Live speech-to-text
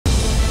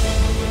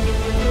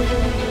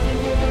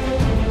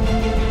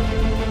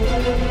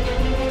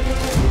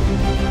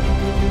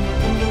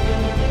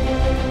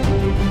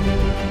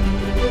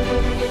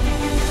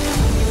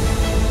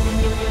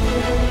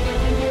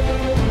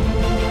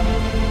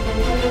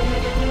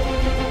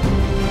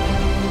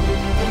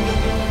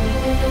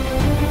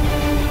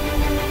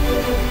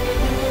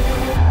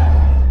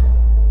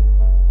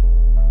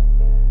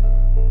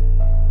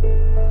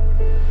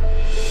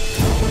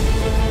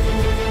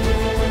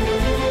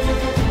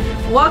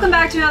Welcome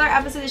back to another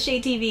episode of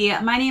Shade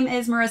TV. My name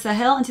is Marissa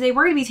Hill, and today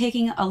we're going to be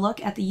taking a look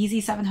at the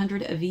Yeezy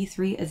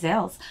 700v3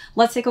 Azaels.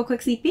 Let's take a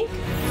quick sneak peek.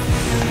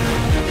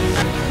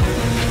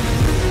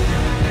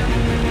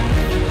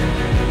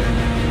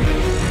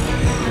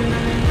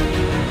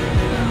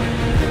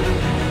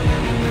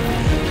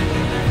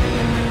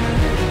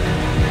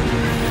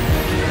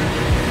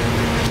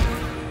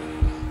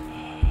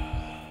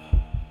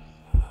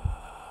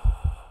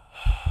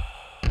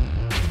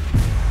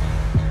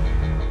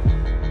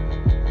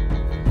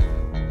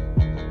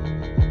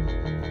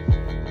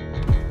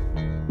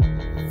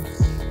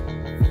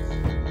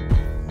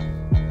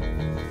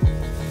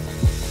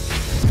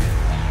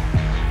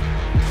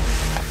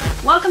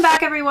 Welcome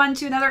back everyone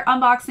to another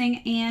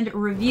unboxing and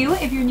review.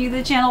 If you're new to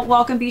the channel,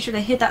 welcome. Be sure to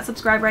hit that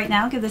subscribe right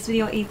now. Give this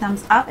video a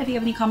thumbs up. If you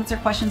have any comments or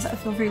questions,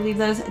 feel free to leave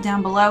those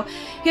down below.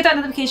 Hit that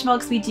notification bell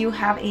because we do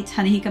have a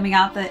ton of heat coming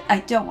out that I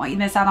don't want you to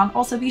miss out on.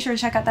 Also, be sure to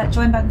check out that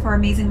join button for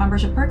amazing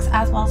membership perks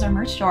as well as our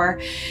merch store.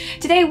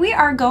 Today we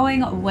are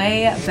going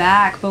way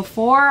back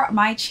before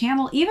my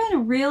channel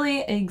even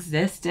really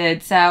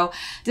existed. So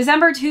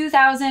December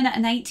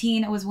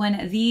 2019 was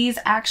when these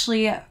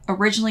actually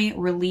originally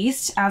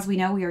released. As we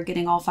know, we are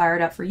getting all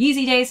fired up for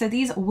Yeezy Day, so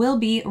these will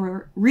be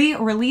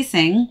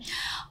re-releasing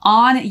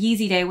on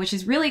Yeezy Day, which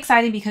is really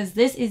exciting because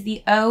this is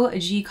the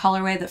OG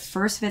colorway, the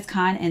first of its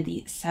kind in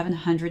the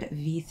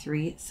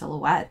 700v3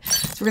 silhouette.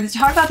 So we're going to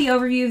talk about the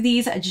overview of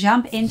these,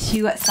 jump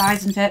into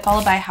size and fit,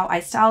 followed by how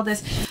I styled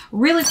this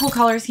really cool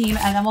color scheme,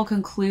 and then we'll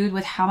conclude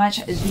with how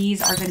much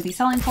these are going to be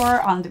selling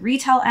for on the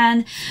retail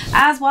end,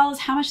 as well as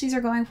how much these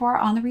are going for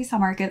on the resale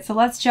market. So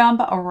let's jump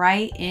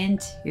right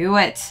into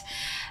it.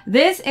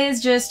 This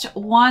is just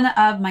one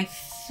of my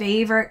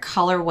favorite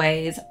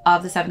colorways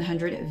of the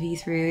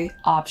 700v3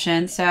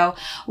 option. So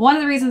one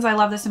of the reasons I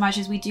love this so much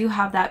is we do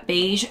have that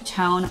beige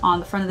tone on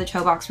the front of the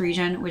toe box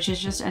region, which is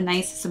just a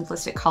nice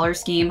simplistic color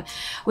scheme.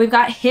 We've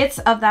got hits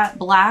of that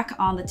black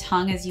on the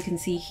tongue, as you can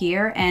see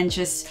here, and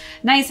just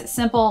nice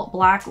simple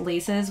black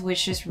laces,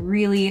 which just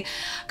really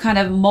kind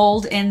of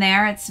mold in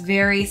there. It's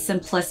very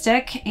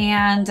simplistic.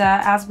 And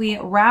as we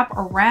wrap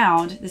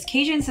around, this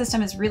caging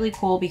system is really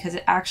cool because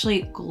it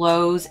actually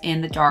glows in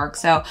the dark.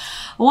 So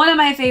one of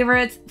my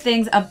favorite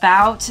things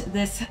about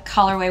this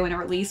colorway when it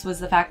released was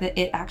the fact that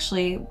it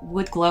actually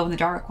would glow in the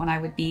dark when I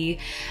would be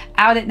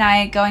out at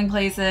night going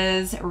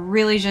places.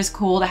 Really just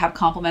cool to have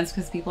compliments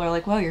because people are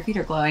like, whoa, your feet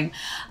are glowing.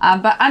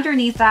 But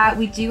underneath that,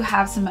 we do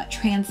have some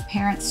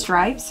transparent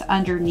stripes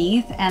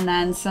underneath and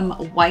then some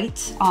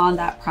white on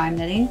that prime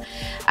knitting.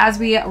 As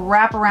we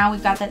wrap around,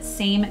 we've got that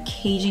same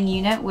caging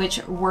unit,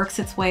 which works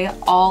its way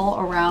all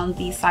around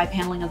the side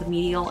paneling of the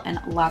medial and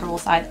lateral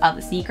side of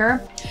the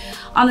sneaker.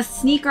 On the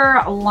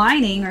sneaker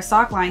lining or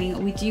sock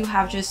lining, we do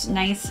have just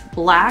nice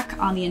black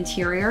on the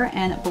interior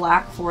and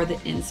black for the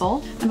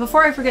insole. And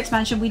before I forget to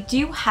mention, we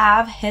do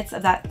have hits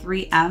of that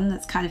 3M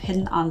that's kind of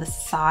hidden on the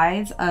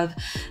sides of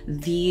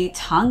the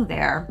tongue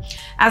there.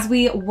 As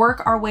we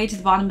work our way to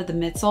the bottom of the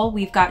midsole,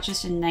 we've got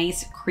just a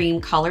nice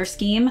cream color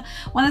scheme.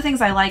 One of the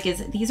things I like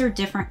is these are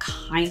different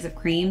kinds of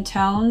cream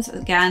tones.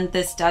 Again,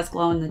 this does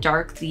glow in the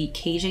dark, the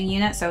caging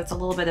unit, so it's a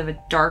little bit of a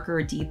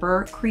darker,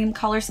 deeper cream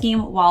color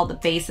scheme, while the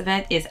base of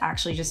it is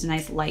actually just a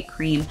nice light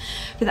cream.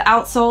 For the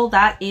outsole,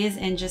 that is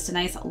in just a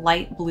nice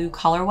light blue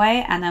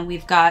colorway, and then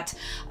we've got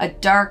a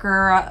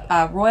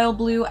darker royal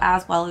blue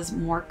as well as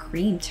more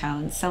cream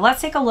tones. So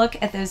let's take a look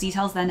at those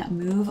details, then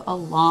move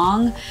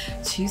along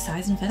to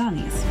size and fit on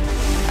these.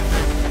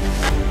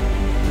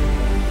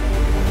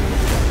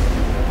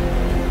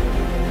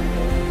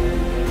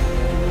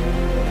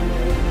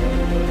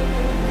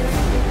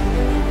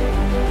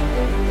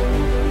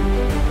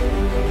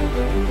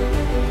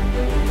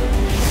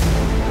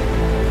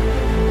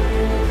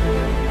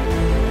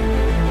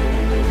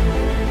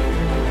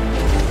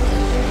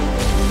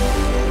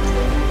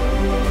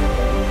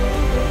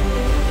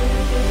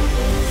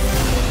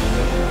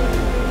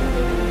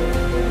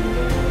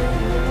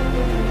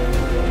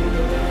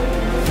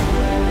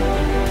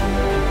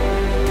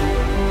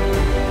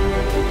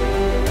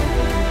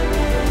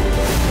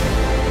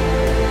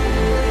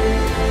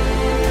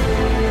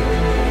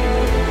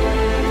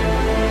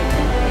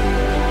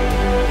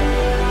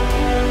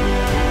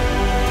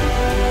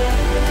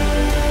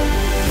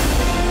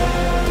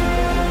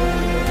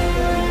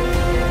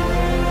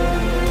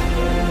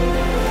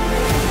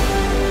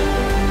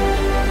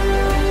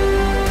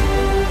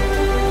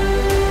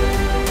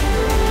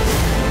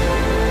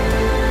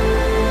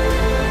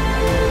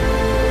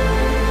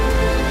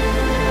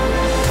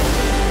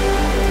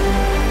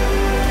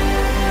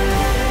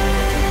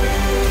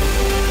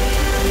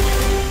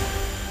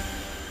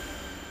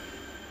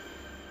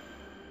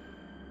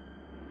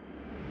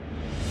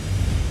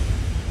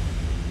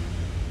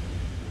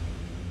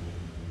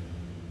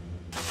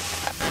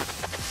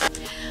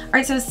 All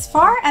right, so as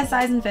far as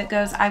size and fit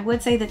goes, I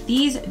would say that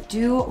these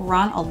do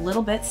run a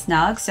little bit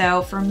snug.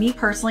 So for me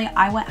personally,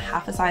 I went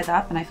half a size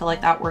up and I feel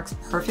like that works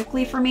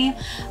perfectly for me.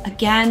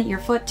 Again, your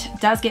foot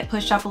does get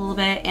pushed up a little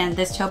bit and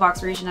this toe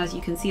box region, as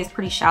you can see, is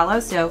pretty shallow.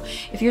 So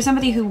if you're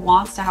somebody who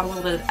wants to have a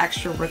little bit of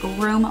extra wriggle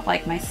room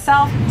like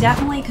myself,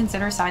 definitely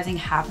consider sizing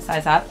half a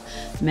size up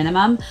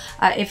minimum.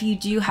 If you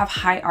do have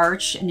high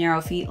arch,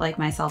 narrow feet like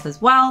myself as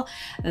well,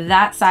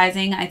 that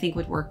sizing I think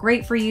would work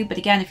great for you. But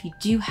again, if you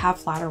do have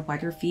flatter,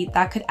 wider feet,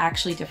 that could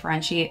actually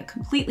differentiate a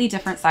completely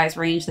different size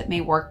range that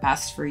may work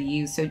best for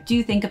you. So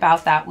do think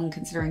about that when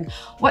considering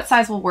what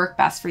size will work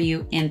best for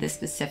you in this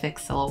specific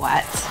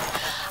silhouette.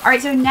 All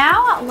right, so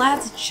now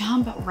let's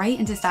jump right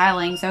into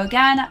styling. So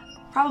again,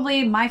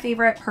 probably my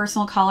favorite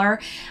personal color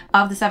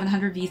of the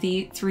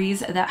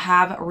 700v3s that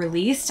have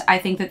released. I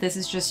think that this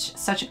is just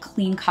such a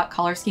clean cut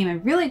color scheme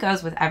and really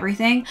goes with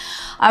everything.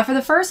 For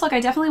the first look, I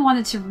definitely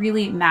wanted to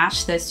really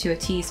match this to a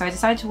T, so I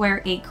decided to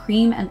wear a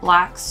cream and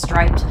black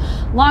striped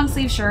long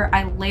sleeve shirt.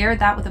 I layered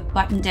that with a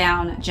button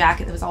down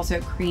jacket that was also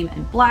cream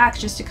and black,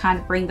 just to kind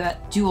of bring the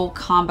dual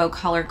combo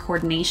color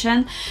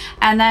coordination.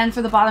 And then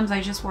for the bottoms,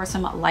 I just wore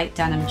some light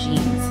denim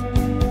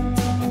jeans.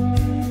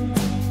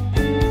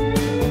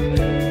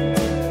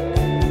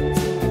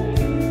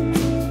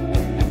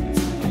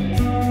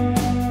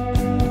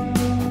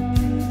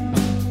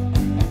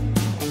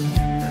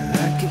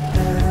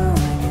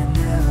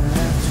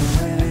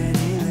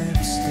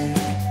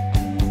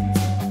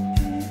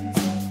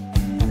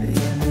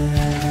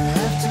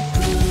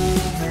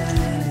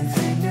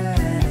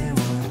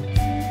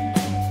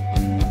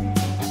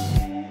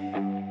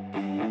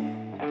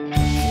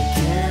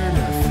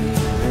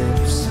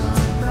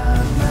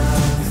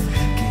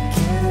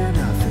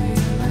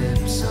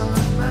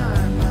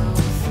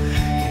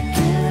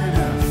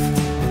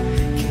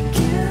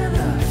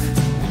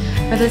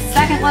 For the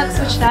second look,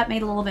 switched up, made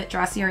it a little bit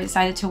dressier. I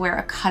decided to wear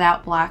a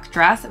cutout black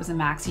dress. It was a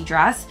maxi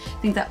dress.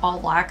 I think that all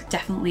black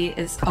definitely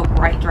is a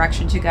right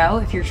direction to go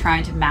if you're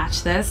trying to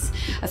match this,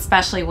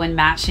 especially when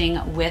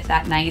matching with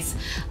that nice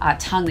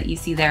tongue that you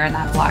see there in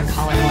that black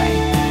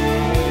colorway.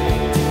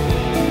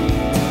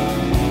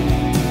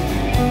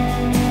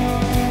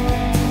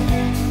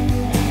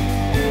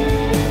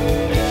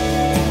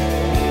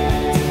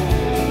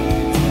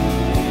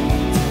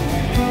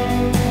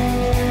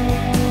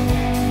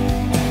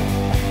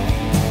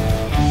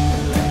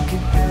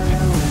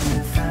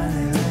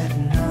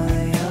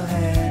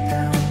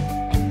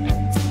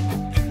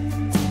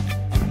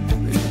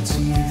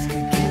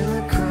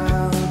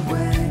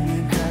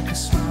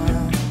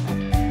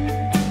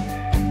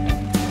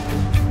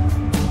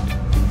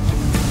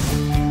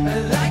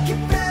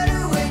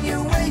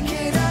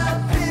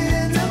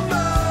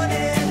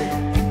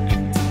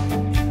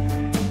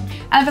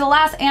 And for the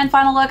last and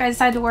final look, I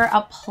decided to wear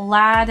a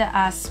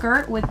plaid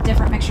skirt with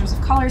different mixtures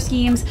of color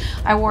schemes.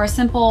 I wore a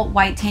simple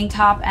white tank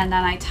top and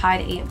then I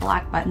tied a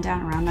black button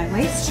down around my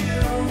waist.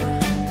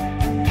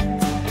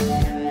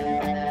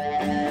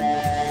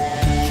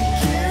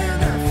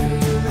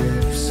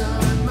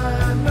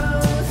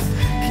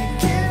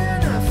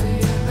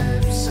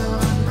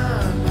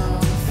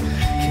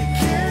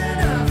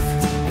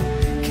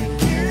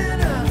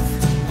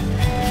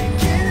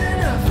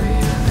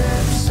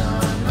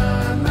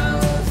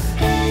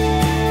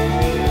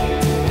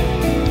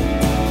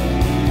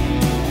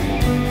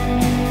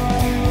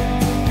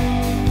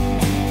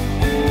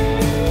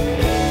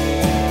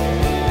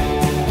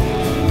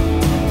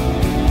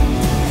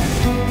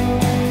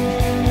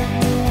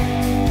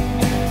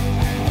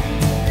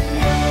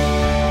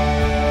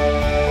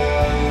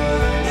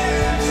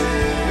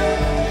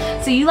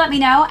 So you let me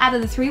know, out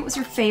of the three, what was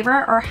your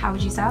favorite, or how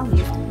would you style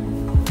these?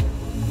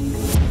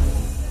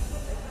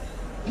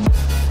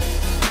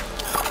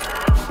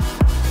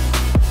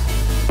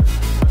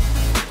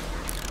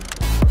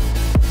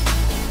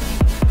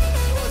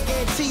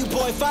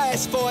 If I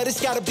ask for it, it's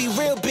gotta be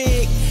real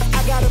big.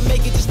 I gotta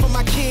make it just for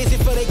my kids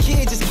and for their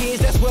kids'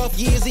 kids. That's wealth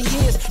years and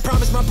years.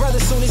 Promise my brother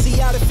soon as he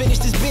out and finish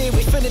this bid,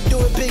 we finna do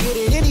it bigger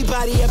than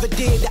anybody ever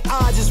did. The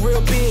odds is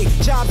real big,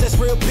 job that's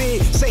real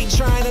big. Satan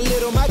trying a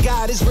little, my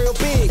God is real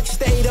big.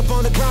 Stayed up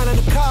on the ground and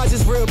the cars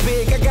is real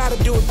big. I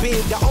gotta do it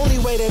big, the only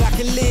way that I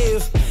can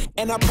live.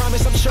 And I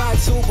promise I'm trying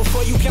to.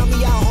 Before you count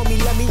me out,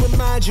 homie, let me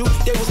remind you,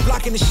 they was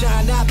blocking the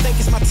shine. Now I think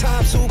it's my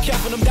time to.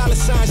 Counting them dollar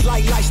signs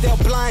like lights, they'll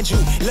blind you.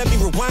 Let me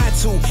rewind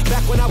to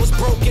back when I was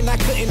broke and I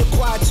couldn't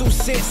acquire 2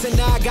 cents, and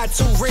now I got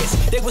 2 rents.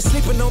 They was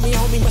sleeping on me,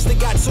 homie, must have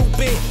got too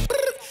big.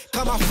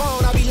 Call my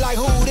phone, I be like,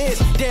 who this?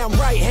 Damn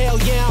right, hell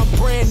yeah, I'm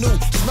brand new.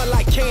 Smell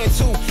like can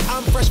too.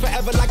 I'm fresh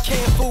forever like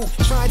canned food.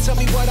 Try and tell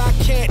me what I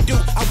can't do.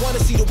 I wanna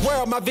see the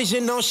world, my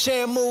vision on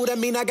Shamu. That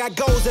mean I got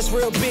goals that's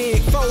real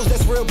big, foes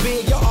that's real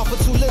big. Your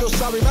offer too little,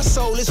 sorry, my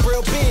soul is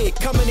real big.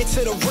 Coming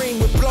into the ring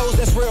with blows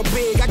that's real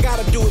big. I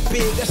gotta do it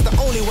big, that's the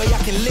only way I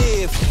can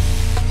live.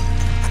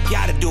 I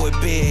gotta do it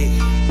big.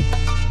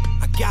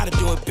 I gotta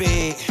do it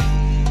big.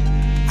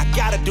 I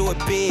Gotta do it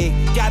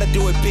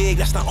big,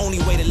 that's the only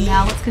way to live.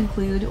 Now let's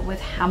conclude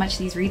with how much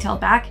these retailed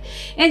back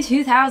in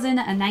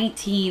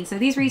 2019. So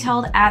these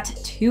retailed at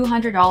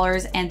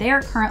 $200 and they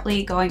are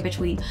currently going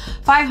between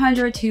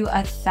 $500 to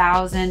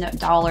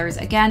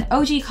 $1,000. Again,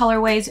 OG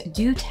colorways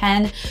do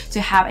tend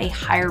to have a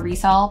higher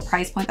resale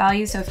price point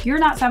value. So if you're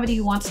not somebody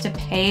who wants to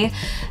pay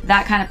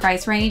that kind of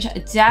price range,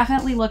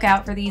 definitely look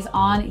out for these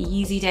on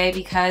Yeezy Day,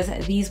 because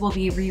these will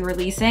be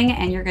re-releasing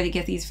and you're going to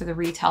get these for the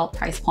retail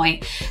price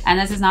point. And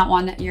this is not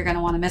one that you're going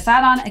to want to miss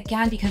out on,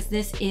 again, because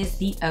this is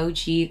the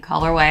OG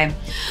colorway.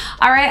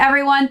 All right,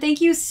 everyone,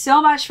 thank you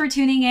so much for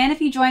tuning in.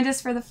 If you joined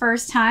us for the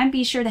first time,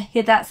 be sure to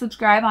hit that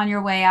subscribe on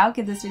your way out.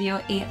 Give this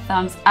video a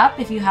thumbs up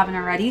if you haven't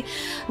already.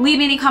 Leave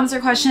me any comments or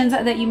questions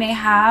that you may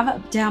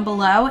have down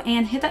below,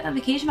 and hit that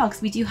notification bell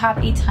because we do have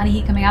a ton of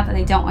heat coming out that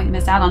I don't want you to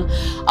miss out on.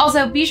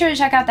 Also, be sure to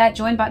check out that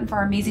join button for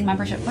our amazing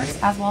membership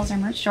perks as well as our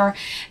merch store.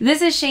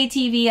 This is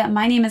ShadeTV.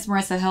 My name is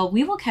Marissa Hill.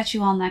 We will catch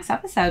you all next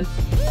episode.